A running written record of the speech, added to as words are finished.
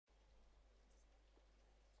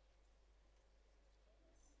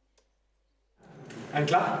Er han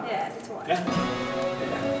klar? Ja, det tror jeg. Ja.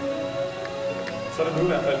 Så er det nu i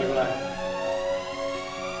hvert fald, Nicolai.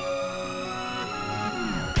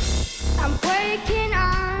 I'm breaking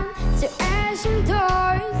on to ancient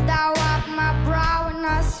doors that walk my brow and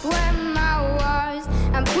I swear my words.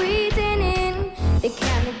 I'm breathing in the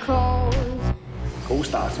chemicals. God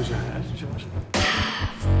start, synes jeg. Ja, det synes jeg også.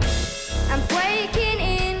 I'm breaking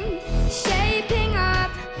in, shaping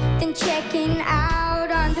up, then checking out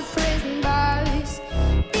on the prison bars.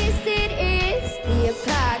 This it is the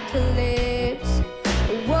apocalypse.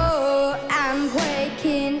 Whoa, I'm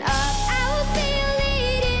waking up. I will feel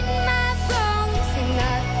it in my bones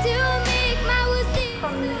enough to make my will.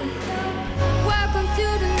 Welcome to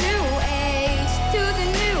the new age, to the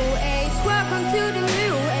new age. Welcome to the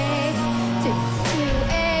new age, to the new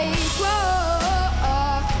age. Whoa,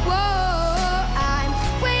 whoa, I'm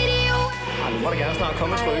waiting away. Nu må der gerne snart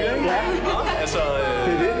komme et trykke, ikke? Ja. Altså,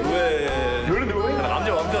 det er det. Nu er det nu, ikke? Han ramte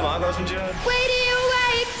jo omkvædet meget godt, synes jeg.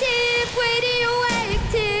 Radioactive,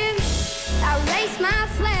 radioactive. I raise my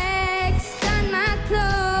flag, stun my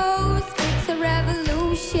clothes. It's a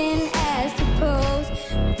revolution, I suppose.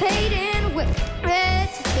 Paid in with red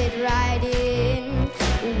to fit right in.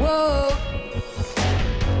 Whoa.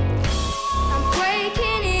 I'm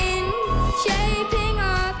breaking in, shaping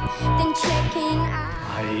up, then checking out.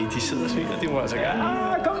 Ej, de sidder og smiler. De må altså gerne.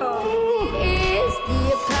 Kom nu! Is the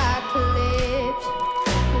apocalypse.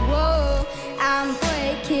 Whoa, I'm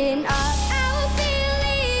breaking up. I will feel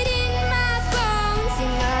it in my bones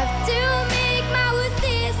enough to make my will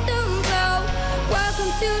system grow.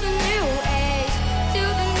 Welcome to the new age, to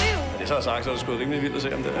the new Det så sagt, så er det sgu rimelig vildt at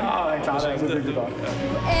se om det. Ja, jeg klarer det altså virkelig godt.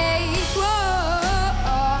 age.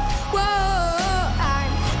 Whoa,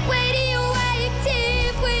 I'm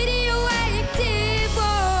radioactive, radioactive.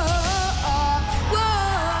 Whoa,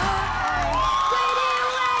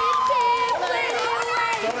 radioactive,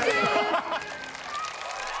 radioactive.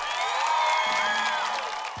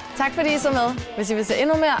 Tak fordi I så med. Hvis I vil se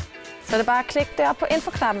endnu mere, så er det bare at klikke der på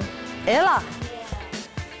infoknappen. Eller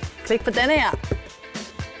klik på denne her.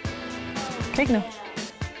 Klik nu.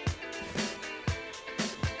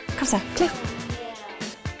 Kom så, klik.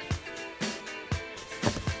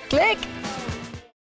 Klik!